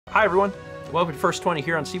Hi everyone, welcome to First 20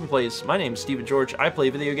 here on Steven Plays. My name is Steven George. I play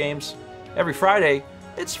video games every Friday.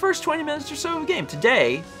 It's first 20 minutes or so of a game.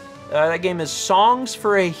 Today, that game is Songs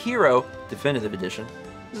for a Hero Definitive Edition.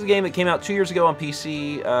 This is a game that came out 2 years ago on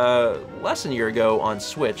PC, less than a year ago on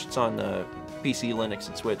Switch. It's on PC, Linux,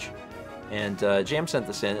 and Switch. And Jam sent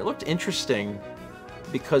this in. It looked interesting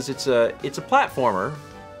because it's a platformer,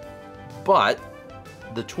 but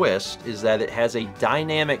the twist is that it has a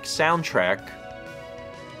dynamic soundtrack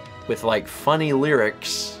with like funny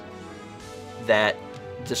lyrics that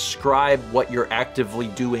describe what you're actively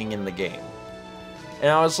doing in the game.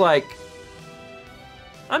 And I was like,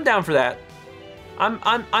 I'm down for that. I'm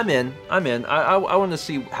in. I want to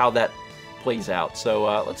see how that plays out. So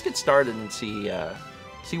let's get started and see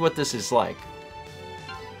what this is like.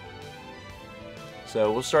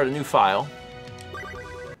 So we'll start a new file.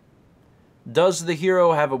 Does the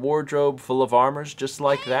hero have a wardrobe full of armors just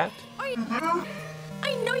like that? I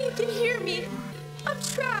know you can hear me. I'm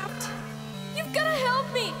trapped. You've got to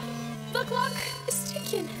help me. The clock is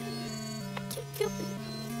ticking. I can feel it.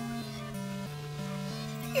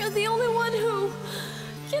 You're the only one who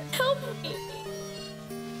can help me.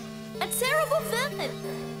 A terrible villain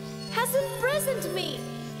has imprisoned me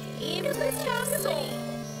in this castle.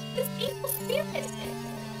 This evil spirit.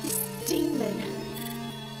 This demon.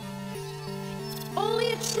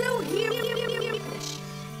 Only a true hero.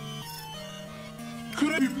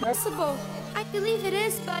 Could it be Possible. I believe it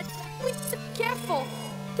is, but we need to be careful.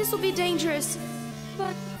 This will be dangerous.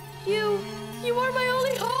 But you are my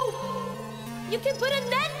only hope. You can put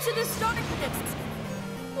an end to this darkness.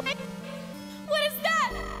 Wait, what is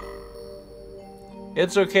that?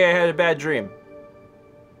 It's okay, I had a bad dream.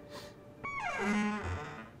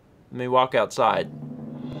 Let me walk outside.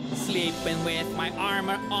 Sleeping with my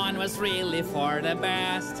armor on was really for the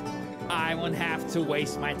best. I won't have to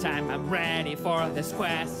waste my time, I'm ready for this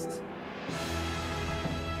quest.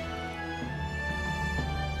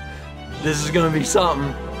 This is gonna be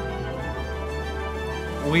something.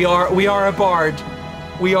 We are a bard.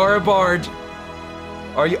 We are a bard.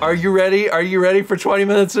 Are you ready? Are you ready for 20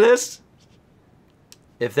 minutes of this?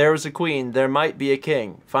 If there was a queen, there might be a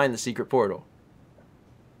king. Find the secret portal.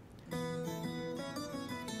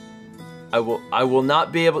 I will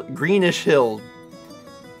not be able. Greenish Hill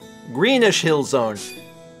Zone.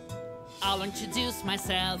 I'll introduce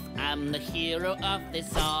myself, I'm the hero of this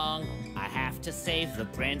song. I have to save the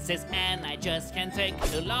princess and I just can't take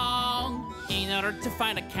too long. In order to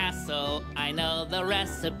find a castle, I know the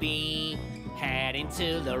recipe. Heading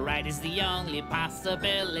to the right is the only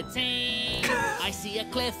possibility. I see a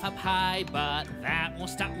cliff up high, but that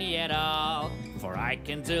won't stop me at all. For I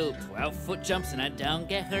can do 12-foot jumps and I don't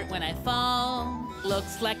get hurt when I fall.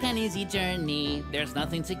 Looks like an easy journey, there's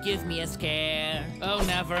nothing to give me a scare. Oh,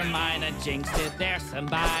 never mind, I jinxed it, there's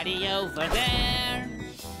somebody over there.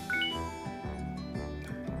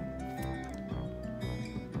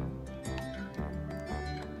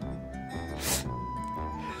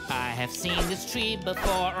 I have seen this tree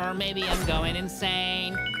before, or maybe I'm going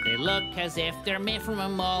insane. They look as if they're made from a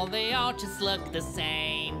mold, they all just look the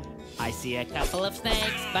same. I see a couple of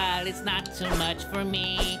snakes, but it's not too much for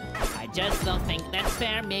me. I just don't think that's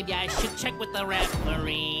fair, maybe I should check with the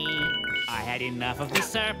referee. I had enough of the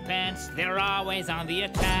serpents, they're always on the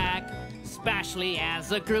attack. Especially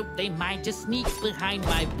as a group, they might just sneak behind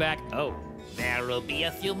my back. Oh. There will be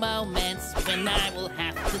a few moments when I will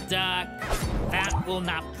have to duck. That will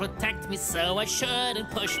not protect me, so I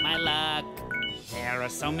shouldn't push my luck. There are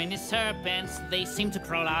so many serpents, they seem to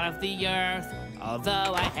crawl out of the earth.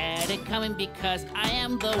 Although I had it coming because I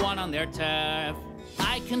am the one on their turf.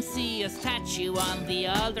 I can see a statue on the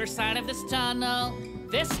other side of this tunnel.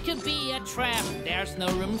 This could be a trap, there's no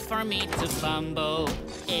room for me to fumble.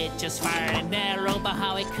 It just fired an arrow, but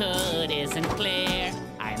how it could isn't clear.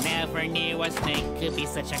 I never knew a snake could be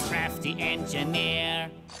such a crafty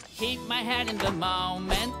engineer. Keep my head in the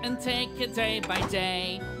moment and take it day by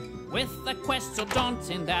day. With the quest so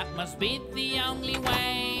daunting, that must be the only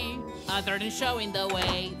way. Other than showing the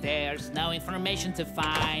way, there's no information to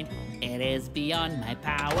find. It is beyond my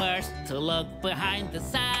powers to look behind the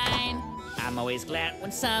sign. I'm always glad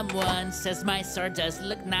when someone says my sword does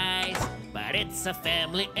look nice. But it's a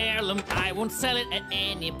family heirloom, I won't sell it at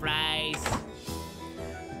any price.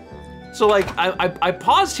 So like, I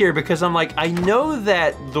paused here because I'm like, I know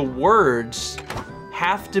that the words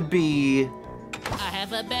have to be... I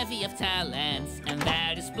have a bevy of talents, and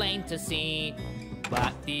that is plain to see.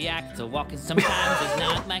 But the act of walking sometimes is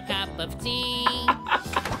not my cup of tea.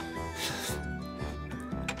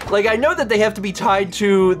 Like, I know that they have to be tied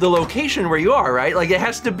to the location where you are, right? Like, it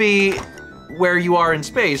has to be where you are in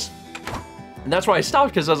space. And that's why I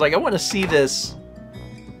stopped, because I was like, I want to see this,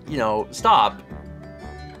 you know, stop.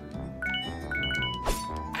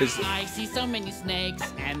 I see so many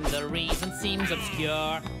snakes, and the reason seems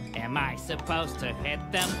obscure. Am I supposed to hit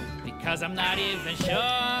them? Because I'm not even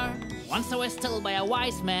sure. Once I was told by a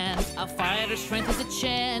wise man, a fighter's strength is a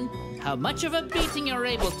chin. How much of a beating you're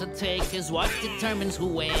able to take is what determines who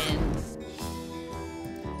wins.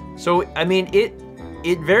 So, I mean, it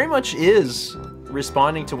very much is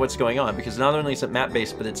responding to what's going on, because not only is it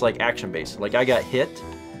map-based, but it's like action-based. Like, I got hit,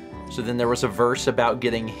 so then there was a verse about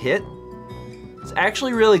getting hit. It's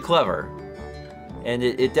actually really clever, and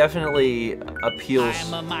it definitely appeals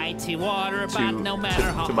I'm a mighty water, but no matter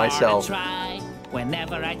how to myself. hard I try,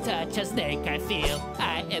 whenever I touch a snake, I feel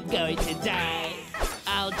I am going to die.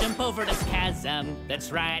 I'll jump over this chasm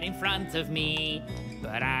that's right in front of me,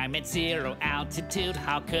 but I'm at 0 altitude.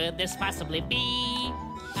 How could this possibly be?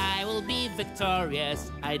 I will be victorious.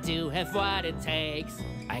 I do have what it takes.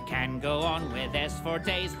 I can go on with this for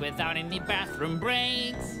days without any bathroom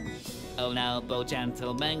breaks. Oh no, Bo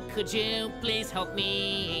gentlemen, could you please help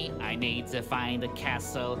me? I need to find the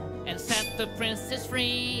castle and set the princess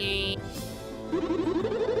free.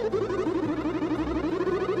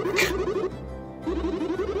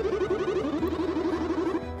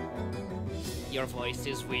 Your voice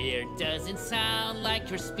is weird, doesn't sound like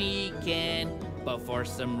you're speaking, but for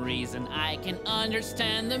some reason I can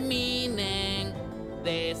understand the meaning.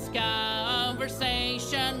 This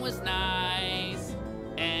conversation was nice,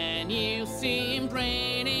 and you seem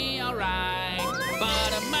pretty alright,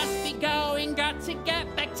 but I must be going, got to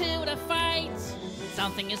get back to the fight.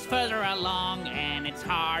 Something is further along, and it's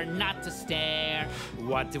hard not to stare.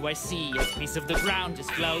 What do I see? A piece of the ground is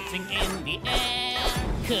floating in the air.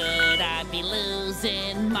 Could I be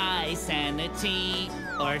losing my sanity?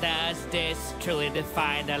 Or does this truly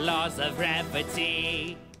defy the laws of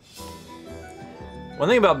gravity? One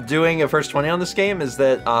thing about doing a first 20 on this game is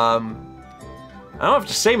that, I don't have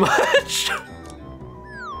to say much.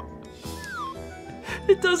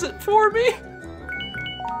 It does it for me.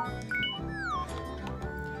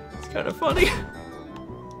 It's kind of funny.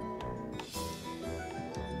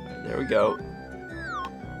 There we go.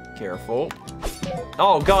 Careful.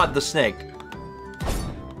 Oh god, the snake.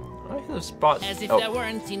 I hit the spot. As if there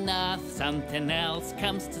weren't enough, something else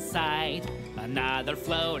comes to sight. Another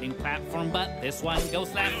floating platform, but this one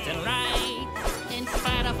goes left and right. In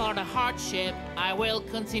spite of all the hardship, I will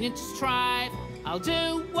continue to strive. I'll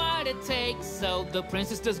do what it takes so the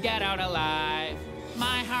princess does get out alive.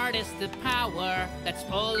 My heart is the power that's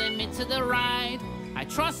pulling me to the right. I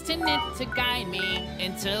trust in it to guide me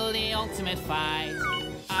until the ultimate fight.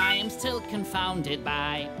 I am still confounded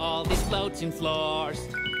by all these floating floors.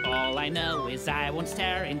 All I know is I won't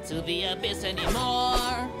stare into the abyss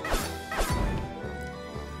anymore.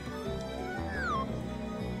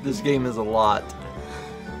 This game is a lot.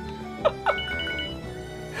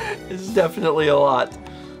 It's definitely a lot.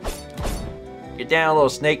 Get down, little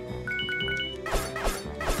snake.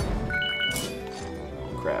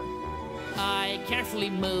 Oh, crap. I carefully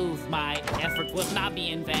move. My effort will not be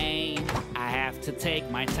in vain. I have to take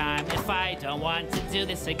my time if I don't want to do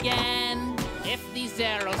this again. If these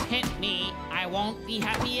arrows hit me, I won't be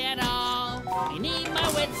happy at all. I need my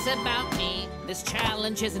wits about me. This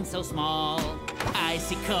challenge isn't so small. I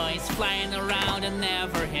see coins flying around and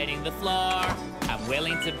never hitting the floor. I'm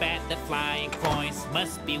willing to bet that flying coins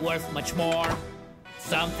must be worth much more.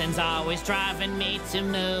 Something's always driving me to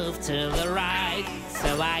move to the right,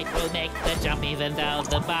 so I will make the jump even though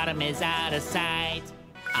the bottom is out of sight.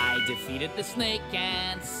 I defeated the snake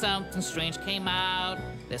and something strange came out.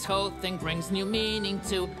 This whole thing brings new meaning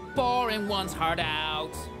to pouring one's heart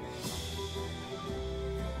out.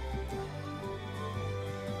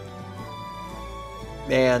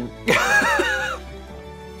 Man.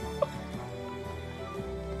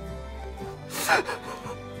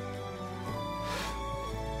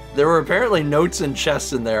 There were apparently notes and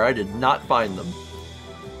chests in there. I did not find them.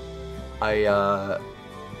 I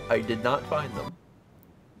did not find them.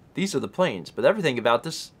 These are the plains, but everything about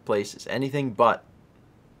this place is anything but.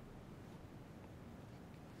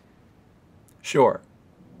 Sure.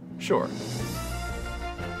 Sure.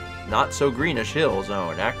 Not so greenish hill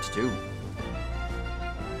zone, Act 2.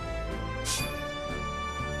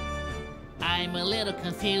 I'm a little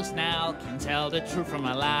confused now, can tell the truth from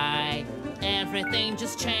a lie. Everything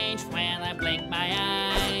just changed when I blinked my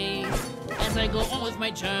eyes. As I go on with my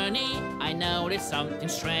journey, I notice something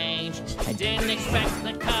strange. I didn't expect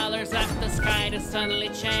the colors of the sky to suddenly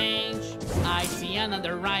change. I see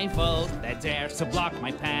another rival that dares to block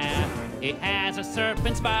my path. It has a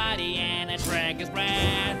serpent's body and a dragon's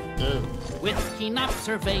breath. With keen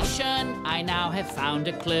observation, I now have found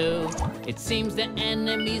a clue. It seems the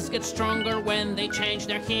enemies get stronger when they change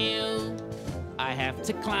their hue. I have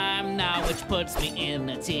to climb now, which puts me in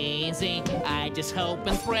a tizzy. I just hope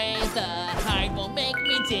and pray the height won't make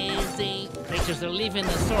me dizzy. Creatures are leaving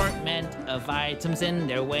assortment of items in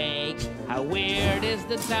their wake. How weird is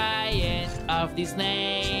the diet of these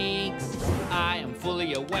snakes? I am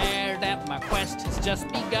fully aware that my quest has just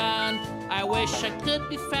begun. I wish I could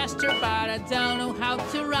be faster, but I don't know how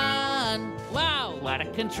to run. Wow, what a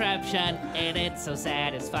contraption, and it's so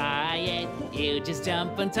satisfying. You just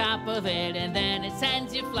jump on top of it and then it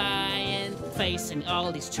sends you flying. Facing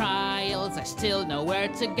all these trials, I still know where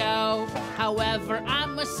to go. However, I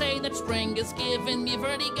must say that spring is giving me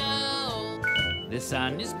vertigo. The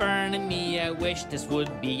sun is burning me, I wish this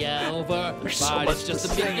would be over. There's so But much it's just to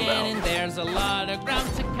the sing beginning, about. there's a lot of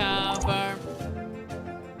ground to cover.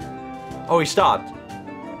 Oh, he stopped.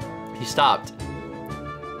 He stopped.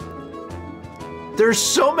 There's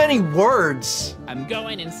so many words. I'm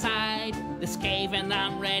going inside this cave and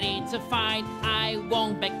I'm ready to fight. I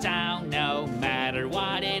won't back down no matter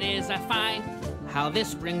what it is I find. How this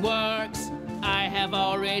spring works, I have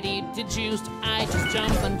already deduced. I just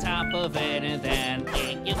jump on top of it and then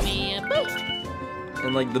it gives me a boost.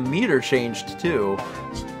 And like the meter changed too.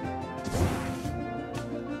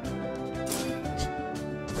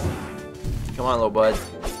 Come on, little bud.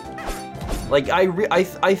 Like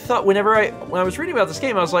I thought when I was reading about this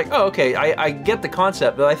game, I was like, oh, okay, I get the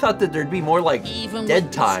concept, but I thought that there'd be more like Even dead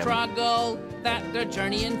with time. the struggle that the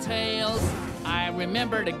journey entails, I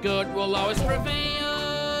remember the good will always prevail.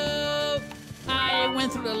 I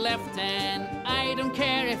went through the left and I don't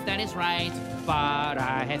care if that is right, but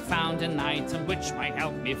I have found an item which might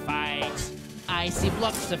help me fight. I see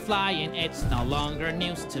blocks are flying, it's no longer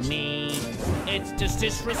news to me. It's just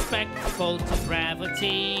disrespectful to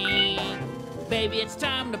gravity. Baby, it's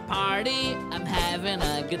time to party, I'm having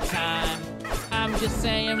a good time. I'm just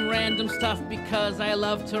saying random stuff because I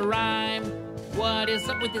love to rhyme. What is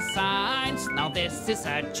up with the signs? Now this is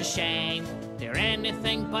such a shame. They're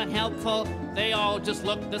anything but helpful, they all just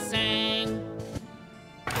look the same.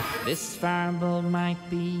 This fireball might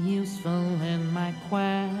be useful in my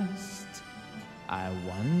quest. I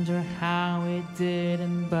wonder how it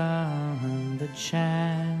didn't burn the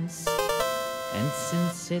chest. And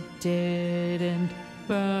since it didn't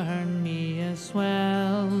burn me as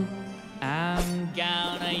well, I'm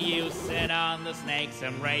gonna use it on the snakes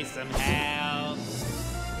and raise some hell.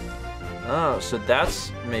 Oh, so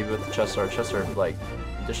that's maybe what the chests are. Chests are like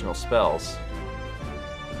additional spells.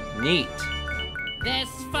 Neat. This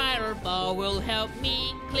fireball will help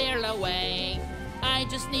me clear the way. I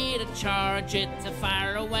just need to charge it to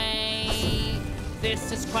fire away.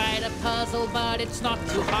 This is quite a puzzle, but it's not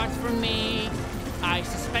too hard for me. I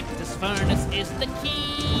suspect this furnace is the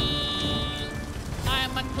key.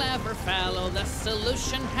 I'm a clever fellow, the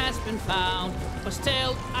solution has been found. But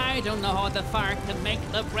still, I don't know how the fire can make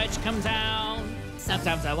the bridge come down.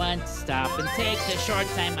 Sometimes I want to stop and take a short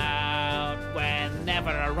time out whenever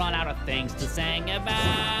I run out of things to sing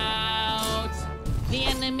about. The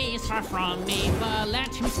enemy is far from me, but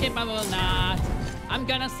let him skip, I will not. I'm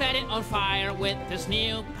gonna set it on fire with this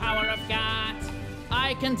new power I've got.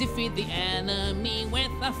 I can defeat the enemy with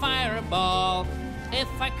a fireball. If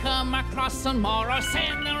I come across some more, I'll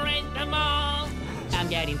incinerate them all. I'm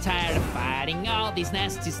getting tired of fighting all these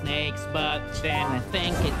nasty snakes, but then I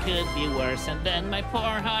think it could be worse, and then my poor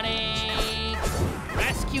heart aches.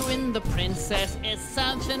 Rescuing the princess is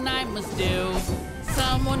something I must do.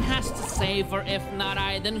 Someone has to save her, if not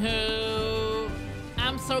I, then who?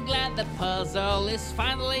 I'm so glad the puzzle is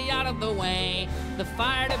finally out of the way. The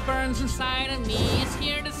fire that burns inside of me is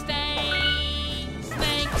here to stay.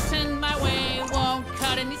 Snakes in my way won't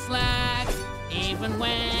cut any slack. Even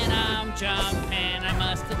when I'm jumping, I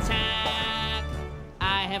must attack.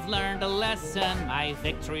 I have learned a lesson, my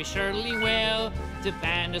victory surely will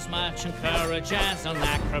depend as much on courage as on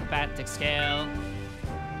acrobatic skill.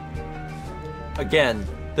 Again,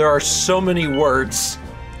 there are so many words.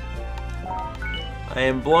 I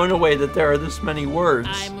am blown away that there are this many words.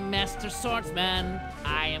 I'm a master swordsman,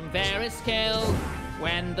 I am very skilled.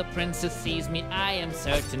 When the princess sees me, I am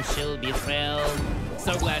certain she'll be thrilled.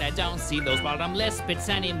 So glad I don't see those bottomless pits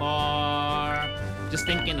anymore. Just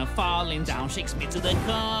thinking of falling down shakes me to the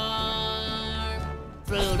core.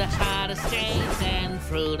 Through the hottest days and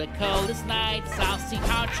through the coldest nights, I'll see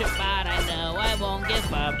hardship, but I know I won't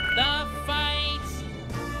give up the fight.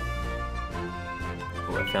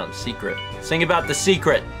 Oh, I found a secret. Sing about the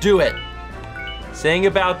secret. Do it. Sing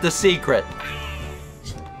about the secret.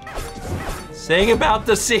 Sing about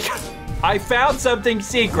the secret. I found something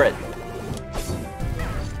secret.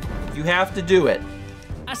 You have to do it.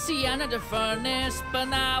 I see another furnace, but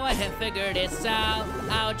now I have figured it out.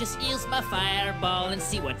 I'll just use my fireball and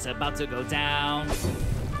see what's about to go down.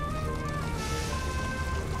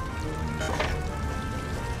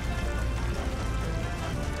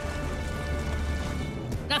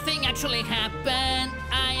 Nothing actually happened.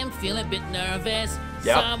 I am feeling a bit nervous.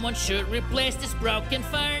 Yep. Someone should replace this broken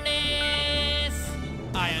furnace.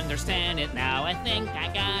 I understand it now. I think I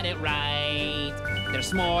got it right.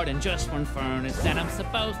 There's more than just one furnace that I'm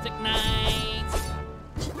supposed to ignite.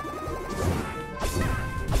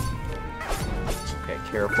 Okay,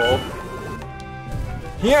 careful.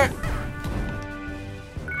 Here.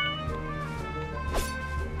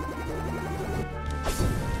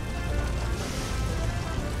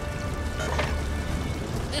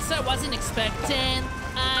 This I wasn't expecting.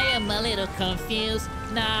 I am a little confused.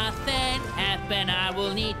 Nothing happened. I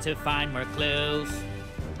will need to find more clues.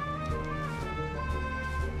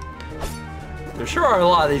 There sure are a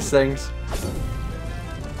lot of these things.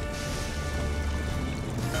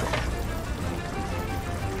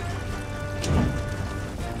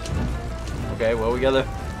 Okay, well we got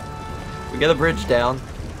a bridge down.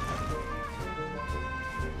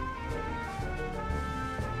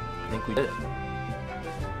 I think we did it.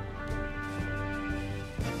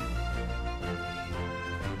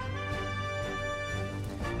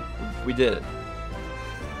 We did it.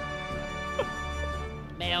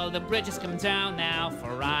 May all the bridges come down now,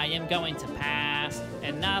 for I am going to pass,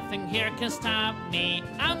 and nothing here can stop me.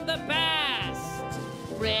 I'm the best!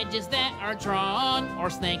 Bridges that are drawn,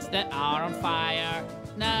 or snakes that are on fire.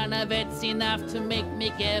 None of it's enough to make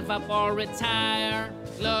me give up or retire.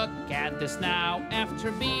 Look at this now,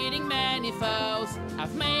 after beating many foes.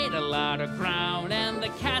 I've made a lot of ground, and the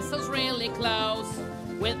castle's really close.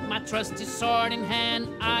 With my trusty sword in hand,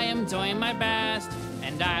 I am doing my best,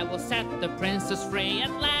 and I will set the princess free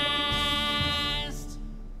at last.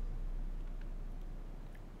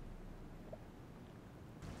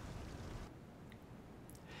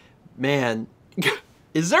 Man,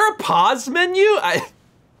 is there a pause menu?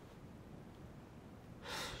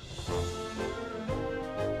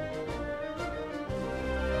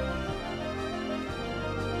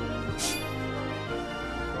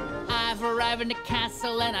 I've arrived in the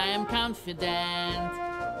castle and I am confident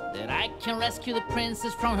that I can rescue the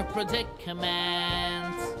princess from her predicament.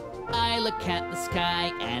 I look at the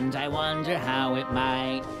sky and I wonder how it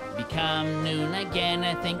might become noon again.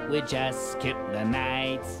 I think we just skipped the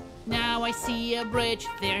night. Now I see a bridge,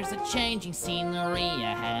 there's a changing scenery.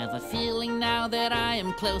 I have a feeling now that I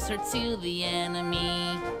am closer to the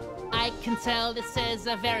enemy. I can tell this is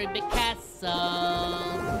a very big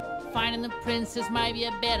castle. Finding the princess might be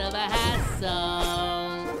a bit of a hassle.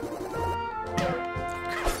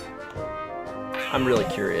 I'm really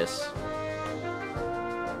curious.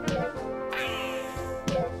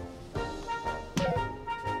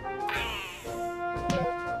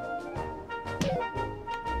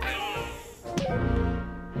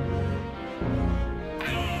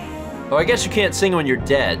 Oh, I guess you can't sing when you're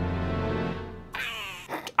dead.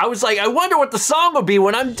 I was like, I wonder what the song will be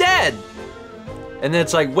when I'm dead. And then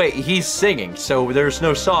it's like, wait, he's singing, so there's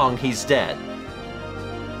no song, he's dead.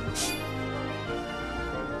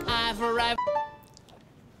 I've arrived.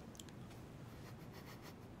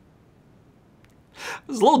 I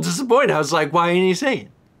was a little disappointed. I was like, why ain't he singing?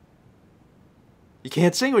 You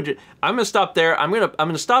can't sing when you. I'm gonna stop there. I'm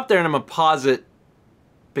gonna stop there and I'm gonna pause it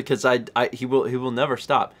because he will never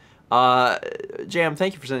stop. Jam,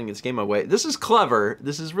 thank you for sending this game my way. This is clever.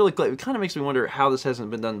 This is really clever. It kind of makes me wonder how this hasn't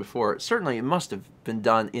been done before. Certainly, it must have been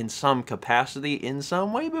done in some capacity, in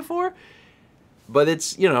some way before. But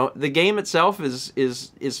it's, you know, the game itself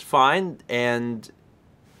is fine, and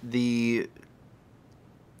the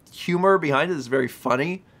humor behind it is very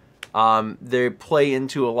funny. They play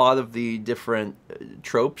into a lot of the different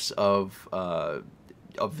tropes of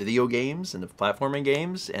video games and of platforming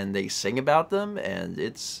games, and they sing about them, and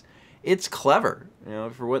it's clever, you know,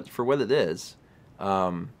 for what it is.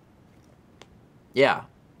 Yeah,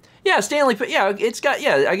 Stanley. Yeah, it's got.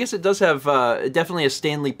 Yeah, I guess it does have definitely a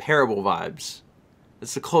Stanley Parable vibes.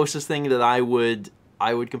 It's the closest thing that I would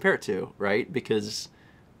compare it to, right? Because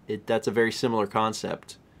that's a very similar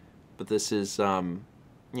concept, but this is you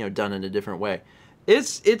know, done in a different way.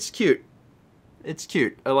 It's cute. It's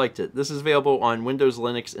cute. I liked it. This is available on Windows,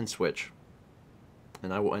 Linux, and Switch.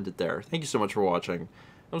 And I will end it there. Thank you so much for watching.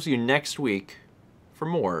 I'll see you next week for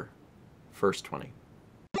more First 20.